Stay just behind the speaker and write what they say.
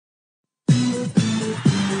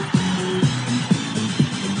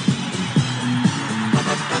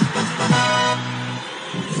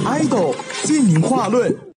idol进化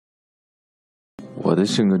论。我的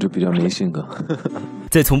性格就比较没性格。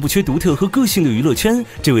在从不缺独特和个性的娱乐圈，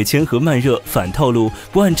这位谦和慢热、反套路、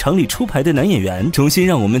不按常理出牌的男演员，重新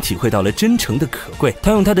让我们体会到了真诚的可贵。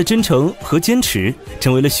他用他的真诚和坚持，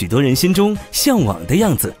成为了许多人心中向往的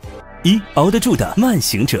样子。熬得住的慢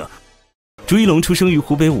行者。朱一龙出生于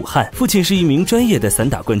湖北武汉，父亲是一名专业的散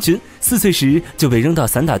打冠军，4岁时就被扔到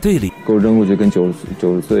散打队里，给我扔过去跟9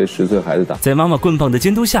岁、10岁孩子打。在妈妈棍棒的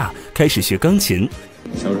监督下，开始学钢琴。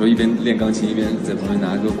小时候一边练钢琴一边在旁边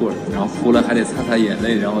拿个棍儿，然后哭了还得擦擦眼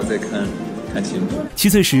泪，然后再看琴谱。7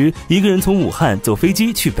岁时，一个人从武汉坐飞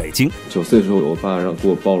机去北京。9岁的时候，我爸给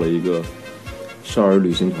我报了一个少儿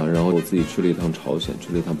旅行团，然后我自己去了一趟朝鲜，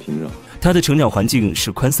去了一趟平壤。他的成长环境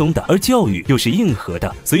是宽松的，而教育又是硬核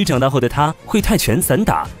的，所以长大后的他会泰拳、散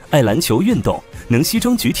打，爱篮球运动，能西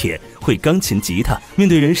装举铁，会钢琴、吉他。面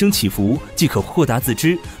对人生起伏，既可豁达自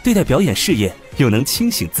知，对待表演事业又能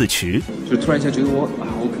清醒自持。就突然一下觉得我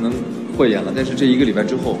可能会演了，但是这1个礼拜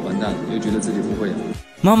之后完蛋了，又觉得自己不会演了。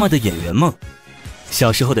妈妈的演员梦。小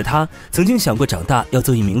时候的他曾经想过长大要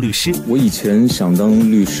做一名律师。我以前想当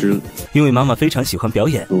律师，因为妈妈非常喜欢表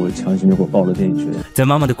演，我强行就给我报了电影学院。在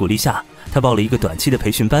妈妈的鼓励下，他报了一个短期的培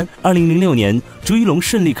训班。2006年，朱一龙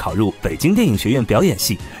顺利考入北京电影学院表演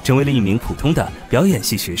系，成为了一名普通的表演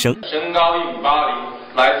系学生。身高1.80米，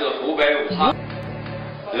来自湖北武汉。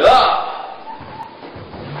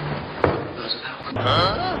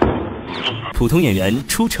普通演员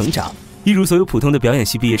初成长。一如所有普通的表演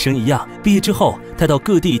系毕业生一样，毕业之后，他到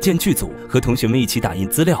各地建剧组，和同学们一起打印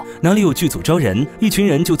资料。哪里有剧组招人，一群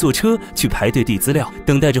人就坐车去排队递资料，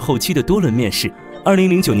等待着后期的多轮面试。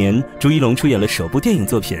2009年，朱一龙出演了首部电影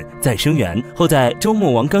作品《再生缘》，后在《周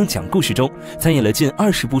末王刚讲故事》中参演了近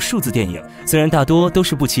20部数字电影。虽然大多都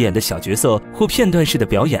是不起眼的小角色或片段式的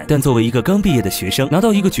表演，但作为一个刚毕业的学生，拿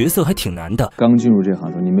到一个角色还挺难的。刚进入这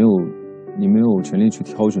行的时候，你没有权利去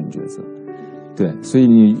挑选角色。对，所以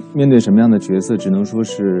你面对什么样的角色，只能说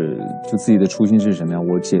是就自己的初心是什么样，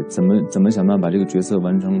我怎么想办法把这个角色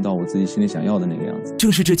完成到我自己心里想要的那个样子。正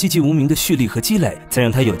是这寂寂无名的蓄力和积累，才让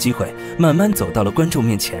他有机会慢慢走到了观众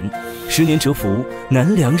面前。10年蛰伏，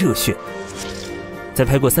难凉热血。在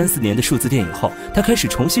拍过3、4年的数字电影后，他开始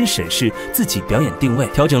重新审视自己表演定位，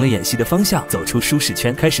调整了演戏的方向，走出舒适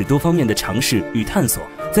圈，开始多方面的尝试与探索。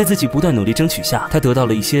在自己不断努力争取下，他得到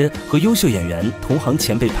了一些和优秀演员、同行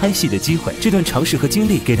前辈拍戏的机会。这段尝试和经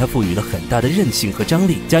历给他赋予了很大的韧性和张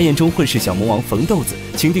力。家宴中混世小魔王冯豆子，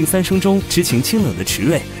情定3生中痴情清冷的池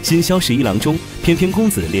瑞，新萧11郎中翩翩公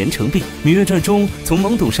子连城璧，芈月传中从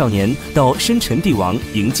懵懂少年到深沉帝王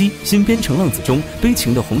迎击，新边城浪子中悲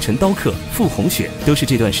情的红尘刀客傅红雪，都是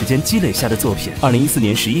这段时间积累下的作品。2014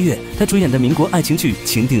年11月，他主演的民国爱情剧《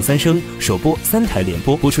情定3生》首播3台联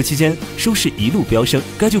播，播出期间收视一路飙升。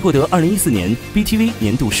该剧获得2014年 BTV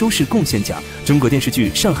年度收视贡献奖、中国电视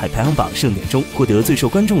剧上海排行榜盛典中获得最受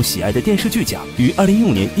观众喜爱的电视剧奖，于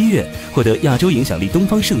2015年1月获得亚洲影响力东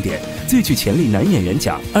方盛典最具潜力男演员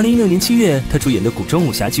奖。2016年7月，他主演的古装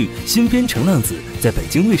武侠剧《新边城浪子》在北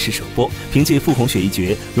京卫视首播，凭借傅红雪一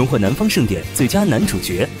角荣获南方盛典最佳男主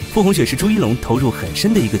角。傅红雪是朱一龙投入很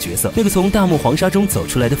深的一个角色，那个从大漠黄沙中走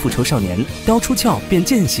出来的复仇少年，刀出鞘便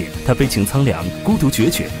见血，他悲情苍凉，孤独决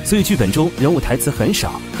绝，所以剧本中人物台词很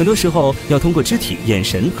少，很多时候要通过肢体、眼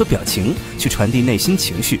神和表情去传递内心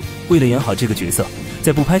情绪。为了演好这个角色，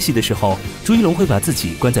在不拍戏的时候，朱一龙会把自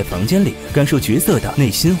己关在房间里，感受角色的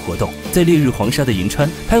内心活动。在烈日黄沙的银川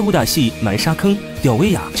拍武打戏，埋沙坑、吊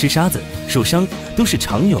威亚、吃沙子、受伤都是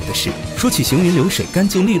常有的事。说起行云流水、干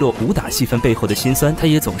净利落武打戏份背后的辛酸，他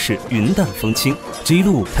也总是云淡风轻。这一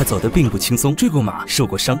路他走得并不轻松，追过马，受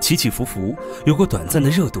过伤，起起伏伏，有过短暂的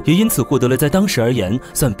热度，也因此获得了在当时而言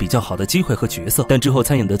算比较好的机会和角色。但之后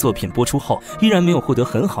参演的作品播出后，依然没有获得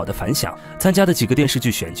很好的反响，参加的几个电视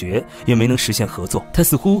剧选角也没能实现合作。他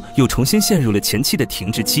似乎又重新陷入了前期的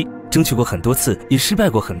停滞期，争取过很多次，也失败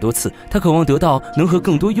过很多次。他渴望得到能和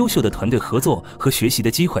更多优秀的团队合作和学习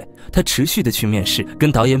的机会。他持续的去面试，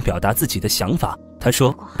跟导演表达自己的想法。他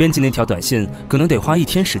说，编辑那条短信可能得花1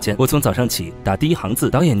天时间，我从早上起打第1行字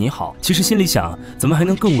导演你好，其实心里想怎么还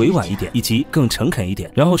能更委婉一点，以及更诚恳一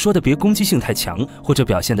点，然后说的别攻击性太强，或者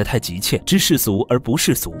表现得太急切，知世俗而不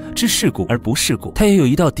世俗，知世故而不世故。他也有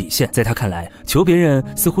一道底线，在他看来，求别人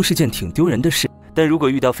似乎是件挺丢人的事，但如果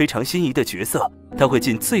遇到非常心仪的角色，他会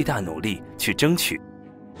尽最大努力去争取。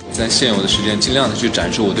在现有的时间尽量的去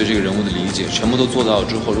展示我对这个人物的理解，全部都做到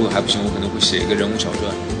之后，如果还不行，我可能会写一个人物小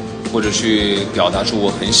传，或者去表达出我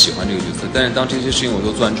很喜欢这个角色。但是当这些事情我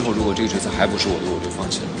都做完之后，如果这个角色还不是我的，我就放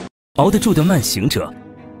弃了。熬得住的慢行者，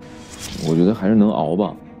我觉得还是能熬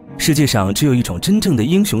吧，世界上只有一种真正的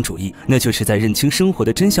英雄主义，那就是在认清生活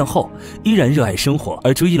的真相后，依然热爱生活。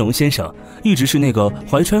而朱一龙先生一直是那个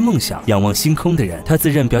怀揣梦想、仰望星空的人。他自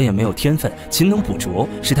认表演没有天分，勤能补拙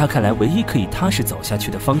是他看来唯一可以踏实走下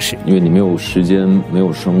去的方式。因为你没有时间、没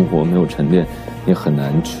有生活、没有沉淀，你很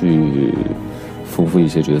难去丰富一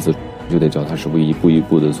些角色，就得脚踏实地一步一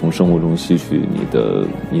步的从生活中吸取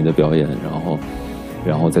你的表演，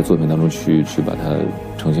然后在作品当中去把它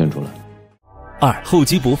呈现出来。2. 厚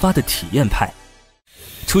积薄发的体验派。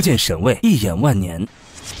初见沈巍，一眼万年。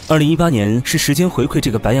2018年是时间回馈这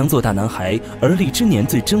个白羊座大男孩而立之年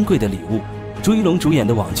最珍贵的礼物。朱一龙主演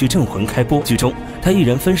的网剧《镇魂》开播，剧中他一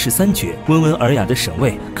人分饰3角，温文尔雅的沈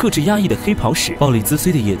巍，克制压抑的黑袍使，暴力自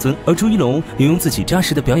摧的叶尊，而朱一龙也用自己扎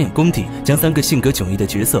实的表演功底，将3个性格迥异的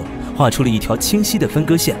角色画出了一条清晰的分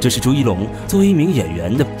割线。这是朱一龙作为一名演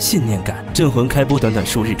员的信念感。《镇魂》开播短短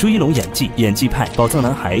数日，朱一龙演技派、宝藏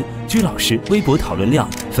男孩、居老师，微博讨论量、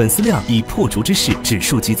粉丝量以破竹之势指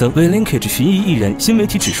数激增。为 Linkage 寻艺艺人新媒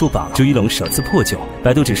体指数榜，朱一龙首次破9，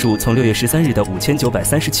百度指数从6月13日的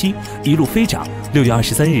5937一路飞涨，6月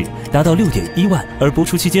23日达到6.1万。而播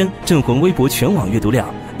出期间，《镇魂》微博全网阅读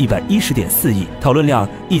量110.4亿，讨论量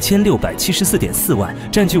1674.4万，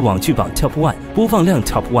占据网剧榜 Top 1， 播放量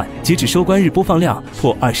Top 1。截止收官日，播放量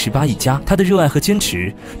破28亿加。他的热爱和坚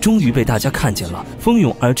持终于被大家看见了，蜂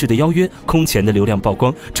拥而至的邀约，空前的流量曝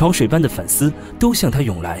光，潮水般的粉丝都向他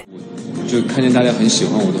涌来。就看见大家很喜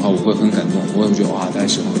欢我的话，我会很感动，我会觉得哇，大家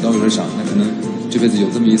喜欢我。但我有时候想，那可能这辈子有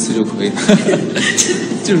这么一次就可以了，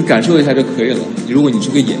就是感受一下就可以了。如果你是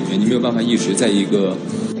个演员，你没有办法一直在一个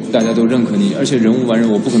大家都认可你，而且人无完人，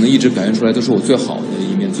我不可能一直表现出来都是我最好的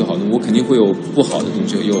一面，最好的，我肯定会有不好的东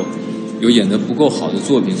西，有演得不够好的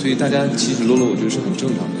作品，所以大家起起落落，我觉得是很正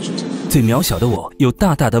常的事情。最渺小的我有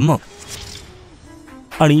大大的梦。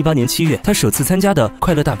2018年7月，他首次参加的《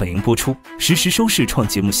快乐大本营》播出，实时收视创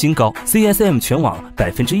节目新高 ，CSM 全网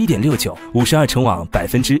1.69%，52成网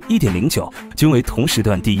1.09%，均为同时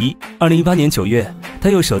段第一。2018年9月，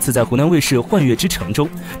他又首次在湖南卫视《幻乐之城》中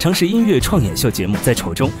尝试音乐创演秀节目，在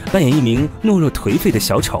丑中扮演一名懦弱颓废的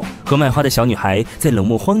小丑，和卖花的小女孩在冷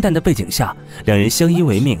漠荒诞的背景下，两人相依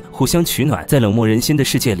为命，互相取暖，在冷漠人心的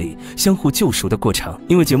世界里相互救赎的过程。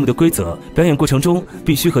因为节目的规则，表演过程中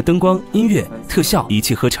必须和灯光、音乐、特效一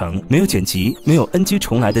气呵成，没有剪辑，没有 NG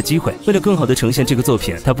重来的机会。为了更好地呈现这个作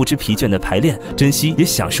品，他不知疲倦的排练，珍惜也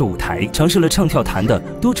享受舞台，尝试了唱跳弹的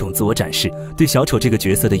多种自我展示，对小丑这个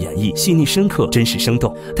角色的演绎细腻深刻、真实生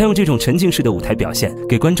动。他用这种沉浸式的舞台表现，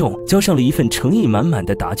给观众交上了一份诚意满满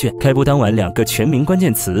的答卷。开播当晚，2个全民关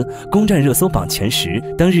键词攻占热搜榜前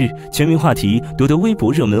10。当日，全民话题夺得微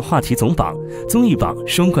博热门话题总榜、综艺榜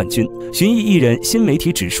双冠军，寻艺艺人新媒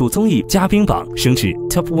体指数综艺嘉宾榜升至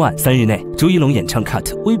Top 1。3日内，朱一龙演唱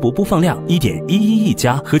Cut 微博播放量1.11亿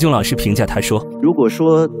加。何炅老师评价他说：“如果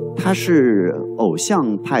说他是偶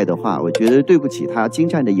像派的话，我觉得对不起他精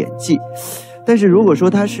湛的演技；但是如果说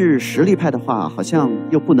他是实力派的话，好像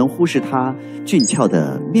又不能忽视他俊俏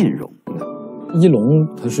的面容。”一龙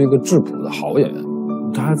他是一个质朴的好演员，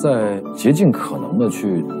他在竭尽可能的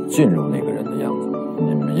去进入那个人的样子。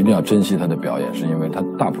你们一定要珍惜他的表演，是因为他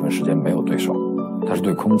大部分时间没有对手，他是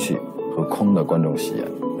对空气和空的观众戏演。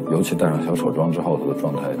尤其戴上小丑妆之后，他的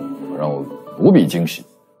状态让我无比惊喜。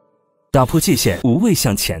打破界限，无畏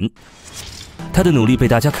向前。他的努力被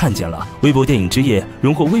大家看见了。微博电影之夜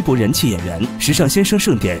荣获微博人气演员，时尚先生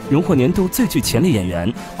盛典荣获年度最具潜力演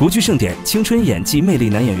员，国剧盛典青春演技魅力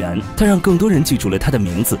男演员。他让更多人记住了他的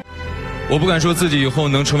名字。我不敢说自己以后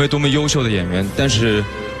能成为多么优秀的演员，但是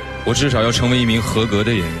我至少要成为一名合格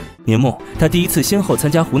的演员。年末，他第一次先后参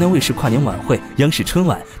加湖南卫视跨年晚会、央视春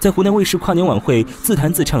晚。在湖南卫视跨年晚会自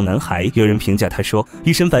弹自唱男孩，有人评价他说：“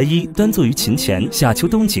一身白衣，端坐于琴前，夏秋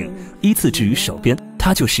冬景依次置于手边。”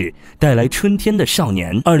他就是带来春天的少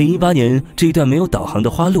年。2018年这一段没有导航的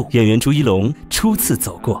花路，演员朱一龙初次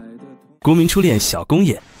走过。国民初恋小公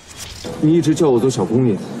爷，你一直叫我做小公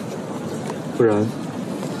爷，不然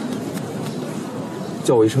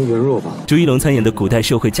叫我一声袁若吧。朱一龙参演的古代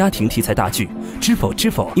社会家庭题材大剧《知否知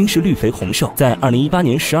否应是绿肥红瘦》在2018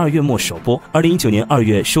年12月末首播，2019年2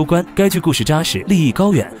月收官。该剧故事扎实，立意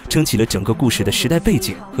高远，撑起了整个故事的时代背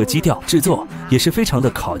景和基调，制作也是非常的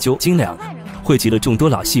考究精良，汇集了众多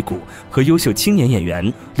老戏骨和优秀青年演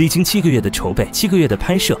员，历经7个月的筹备、7个月的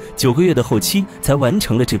拍摄、9个月的后期，才完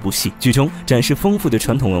成了这部戏。剧中展示丰富的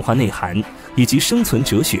传统文化内涵，以及生存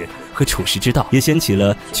哲学和处世之道，也掀起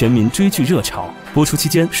了全民追剧热潮。播出期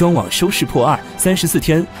间，双网收视破2，34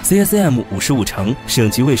天 CSM 55城，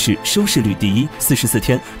省级卫视收视率第1；44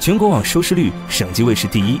天全国网收视率省级卫视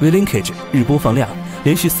第1 ，reupload 日播放量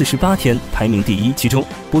连续48天排名第1。其中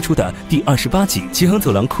播出的第28集《齐衡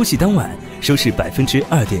走廊哭戏》当晚收视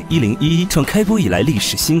2.1011%，创开播以来历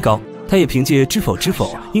史新高。他也凭借《知否知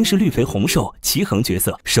否》应是绿肥红瘦齐衡角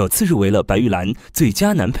色，首次入围了白玉兰最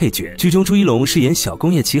佳男配角。剧中朱一龙饰演小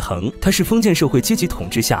工业齐衡，他是封建社会阶级统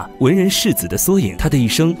治下文人士子的缩影。他的一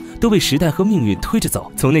生都被时代和命运推着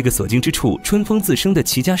走，从那个所经之处春风自生的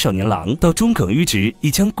齐家少年郎，到中耿迂直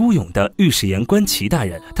一腔孤勇的御史言官齐大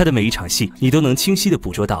人。他的每一场戏，你都能清晰地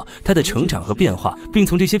捕捉到他的成长和变化，并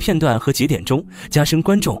从这些片段和节点中加深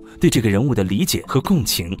观众对这个人物的理解和共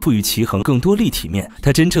情，赋予齐衡更多立体面。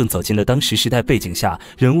他真正走进了当时时代背景下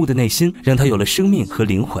人物的内心，让他有了生命和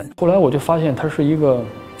灵魂。后来我就发现他是一个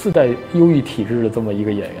自带优异体质的这么一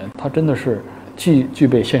个演员，他真的是既具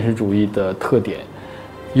备现实主义的特点，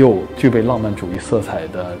又具备浪漫主义色彩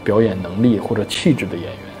的表演能力或者气质的演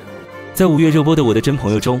员。在5月热播的《我的真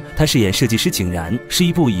朋友》中，他饰演设计师井然，是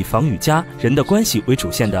一部以房与家人的关系为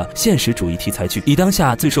主线的现实主义题材剧，以当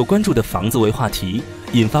下最受关注的房子为话题，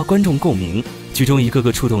引发观众共鸣。剧中一个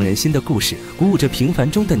个触动人心的故事，鼓舞着平凡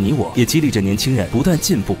中的你我，也激励着年轻人不断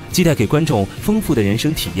进步，既带给观众丰富的人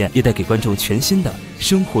生体验，也带给观众全新的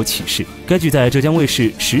生活启示。该剧在浙江卫视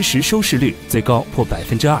实时收视率最高破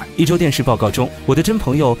2%。一周电视报告中，《我的真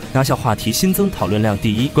朋友》拿下话题新增讨论量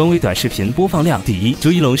第1，官微短视频播放量第1。朱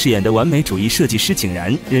一龙饰演的完美主义设计师井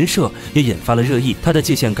然，人设也引发了热议，他的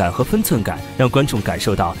界限感和分寸感让观众感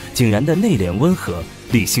受到井然的内敛温和、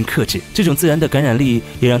理性克制，这种自然的感染力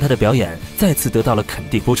也让他的表演再次得到了肯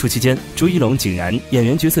定。播出期间，朱一龙、井然演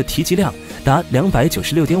员角色提及量达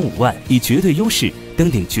296.5万，以绝对优势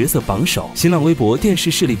登顶角色榜首。新浪微博电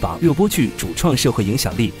视势力榜热播剧主创社会影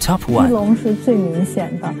响力 Top 1。朱一龙是最明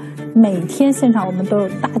显的，每天现场我们都有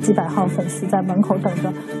大几百号粉丝在门口等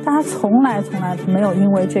着，但他从来没有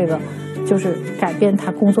因为这个就是改变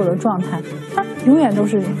他工作的状态，他永远都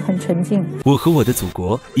是很沉静。我和我的祖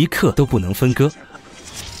国一刻都不能分割。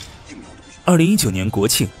2019年国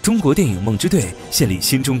庆，中国电影梦之队献礼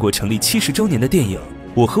新中国成立70周年的电影《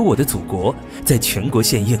我和我的祖国》在全国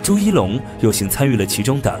献映。朱一龙有幸参与了其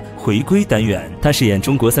中的回归单元，他饰演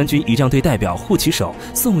中国3军仪仗队代表护旗手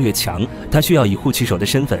宋岳强，他需要以护旗手的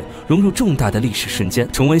身份融入重大的历史瞬间，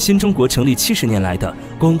重温新中国成立70年来的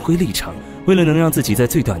光辉历程。为了能让自己在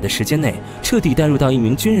最短的时间内彻底带入到一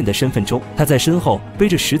名军人的身份中，他在身后背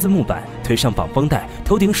着10字木板，腿上绑绷带，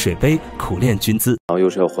头顶水杯，苦练军姿。然后又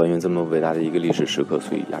是要还原这么伟大的一个历史时刻，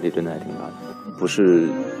所以压力真的还挺大的。不是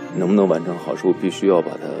能不能完成好，是我必须要把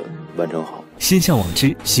它完成好。心向往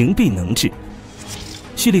之，行必能至。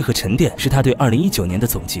蓄力和沉淀是他对2019年的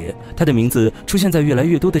总结，他的名字出现在越来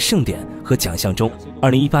越多的盛典和奖项中。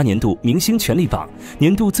2018年度明星权力榜、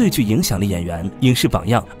年度最具影响力演员、影视榜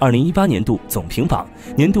样、2018年度总评榜、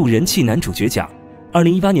年度人气男主角奖、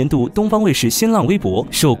2018年度东方卫视新浪微博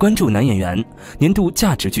受关注男演员、年度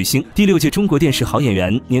价值巨星、第6届中国电视好演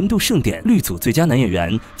员年度盛典绿组最佳男演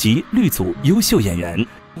员及绿组优秀演员。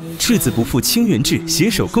赤子不负青云志，携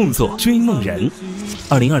手共作追梦人。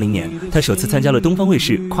2020年，他首次参加了东方卫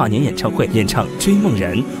视跨年演唱会，演唱《追梦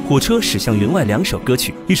人》，火车驶向云外2首歌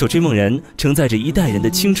曲，一首《追梦人》承载着一代人的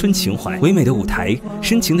青春情怀，唯美的舞台、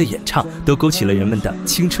深情的演唱都勾起了人们的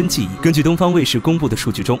青春记忆。根据东方卫视公布的数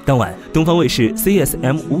据中，当晚东方卫视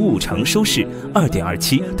CSM 55城收视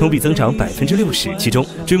2.27，同比增长60%，其中《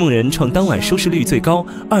追梦人》创当晚收视率最高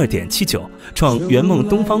2.79，创圆梦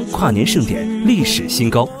东方跨年盛典历史新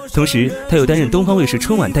高。同时，他又担任东方卫视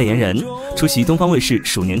春晚代言人，出席东方卫视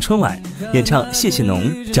鼠年春晚，演唱《谢谢侬》，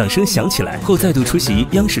掌声响起来后再度出席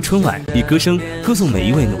央视春晚，以歌声歌颂每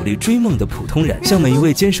一位努力追梦的普通人，向每一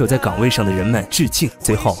位坚守在岗位上的人们致敬。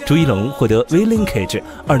最后，朱一龙获得 reupload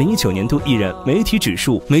 2019年度艺人媒体指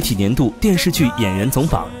数媒体年度电视剧演员总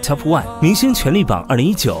榜 Top 1，明星权力榜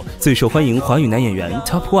2019最受欢迎华语男演员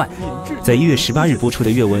Top 1。在1月18日播出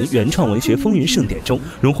的阅文原创文学风云盛典中，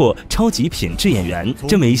荣获超级品质演员。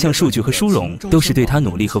这每一项数据和殊荣，都是对他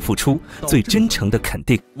努力和付出最真诚的肯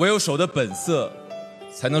定。唯有守得本色，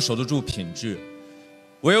才能守得住品质；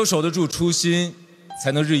唯有守得住初心，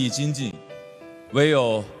才能日益精进；唯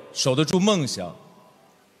有守得住梦想，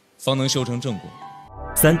方能修成正果。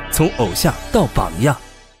3，从偶像到榜样，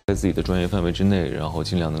在自己的专业范围之内，然后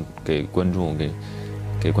尽量能给观众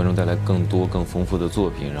带来更多更丰富的作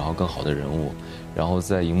品，然后更好的人物，然后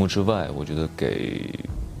在荧幕之外，我觉得给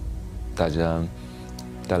大家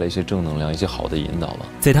带来一些正能量、一些好的引导吧。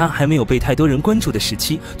在他还没有被太多人关注的时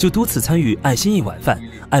期，就多次参与爱心一碗饭、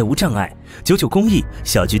爱无障碍、99公益、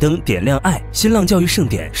小桔灯点亮爱、新浪教育盛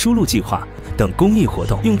典输入计划等公益活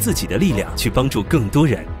动，用自己的力量去帮助更多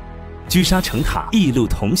人，聚沙成塔，一路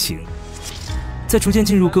同行。在逐渐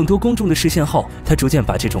进入更多公众的视线后，他逐渐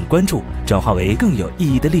把这种关注转化为更有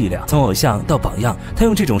意义的力量。从偶像到榜样，他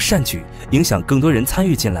用这种善举影响更多人参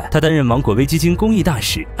与进来。他担任芒果微基金公益大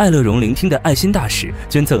使、爱乐融聆听的爱心大使，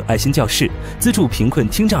捐赠爱心教室，资助贫困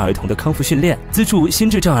听障儿童的康复训练，资助心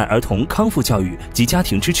智障碍儿童康复教育及家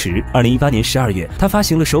庭支持。2018年12月，他发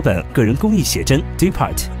行了首本个人公益写真《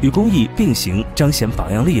Depart》，与公益并行，彰显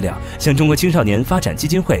榜样力量，向中国青少年发展基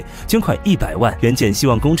金会捐款100万，援建希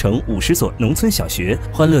望工程50所农村小学、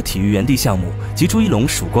欢乐体育园地项目及朱一龙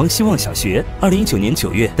曙光希望小学。2019年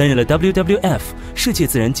9月，担任了 WWF 世界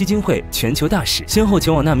自然基金会全球大使，先后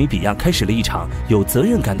前往纳米比亚开始了一场有责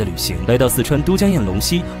任感的旅行，来到四川都江堰龙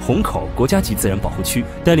溪虹口国家级自然保护区，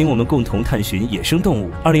带领我们共同探寻野生动物。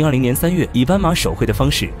2020年3月，以斑马手绘的方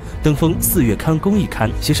式登封4月刊公益刊，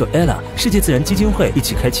携手 Ella 世界自然基金会一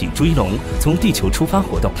起开启朱一龙从地球出发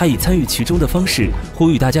活动。他以参与其中的方式，呼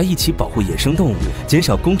吁大家一起保护野生动物，减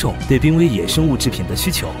少公众对濒危野生物制品的需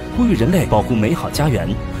求，呼吁人类保护美好家园，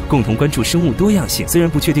共同关注生物多样性。虽然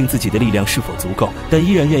不确定自己的力量是否足够，但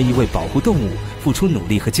依然愿意为保护动物付出努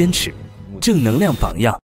力和坚持。正能量榜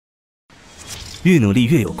样。越努力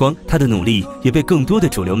越有光，他的努力也被更多的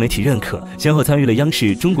主流媒体认可，先后参与了央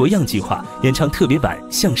视中国样计划演唱特别版《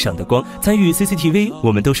向上的光》，参与 CCTV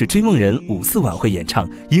我们都是追梦人5·4晚会演唱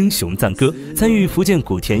《英雄赞歌》，参与福建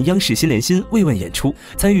莆田央视新联新慰问演出，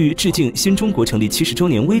参与致敬新中国成立70周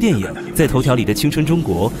年微电影，在头条里的青春中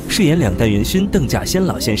国饰演2代元勋邓稼先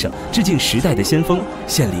老先生，致敬时代的先锋，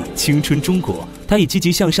献礼青春中国。他以积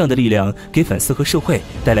极向上的力量给粉丝和社会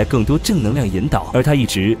带来更多正能量引导，而他一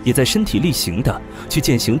直也在身体力行的去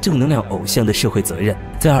践行正能量偶像的社会责任。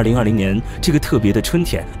在2020年这个特别的春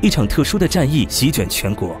天，一场特殊的战役席卷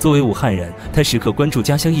全国。作为武汉人，他时刻关注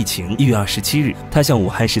家乡疫情。1月27日，他向武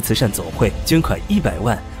汉市慈善总会捐款100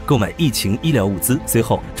万。购买疫情医疗物资。随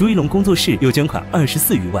后，朱一龙工作室又捐款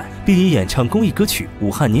24余万，并以演唱公益歌曲《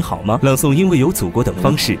武汉你好吗》、朗诵《因为有祖国》等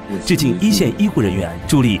方式致敬一线医护人员，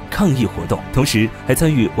助力抗疫活动。同时，还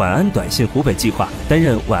参与晚安短信湖北计划，担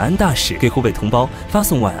任晚安大使，给湖北同胞发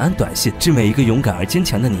送晚安短信，致每一个勇敢而坚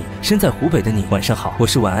强的你。身在湖北的你，晚上好，我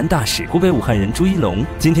是晚安大使，湖北武汉人朱一龙。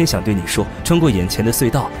今天想对你说，穿过眼前的隧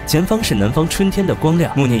道，前方是南方春天的光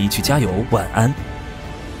亮。默念一句加油，晚安。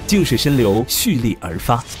静水深流，蓄力而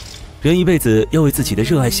发。人一辈子要为自己的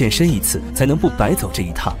热爱献身一次，才能不白走这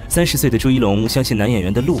一趟。30岁的朱一龙相信男演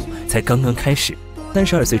员的路才刚刚开始。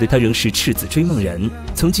32岁的他仍是赤子追梦人，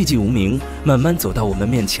从寂寂无名慢慢走到我们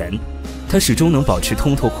面前。他始终能保持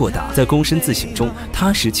通透豁达，在躬身自省中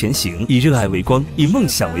踏实前行，以热爱为光，以梦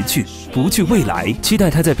想为炬，不惧未来。期待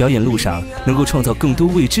他在表演路上能够创造更多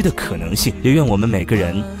未知的可能性，也愿我们每个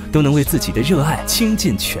人都能为自己的热爱倾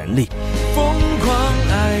尽全力。疯狂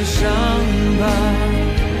爱上吧，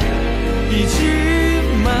一起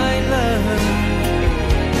买了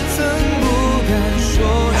曾不敢说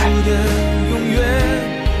出的永远，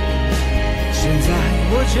现在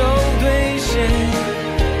我就兑现。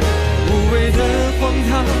无谓的荒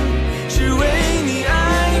唐，是为你爱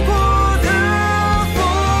过的疯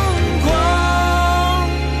狂，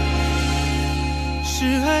是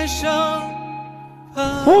爱上吧。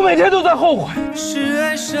我每天都在后悔，是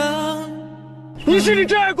爱上。你是你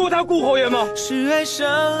真爱过他顾侯爷吗？是爱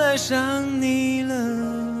上你了。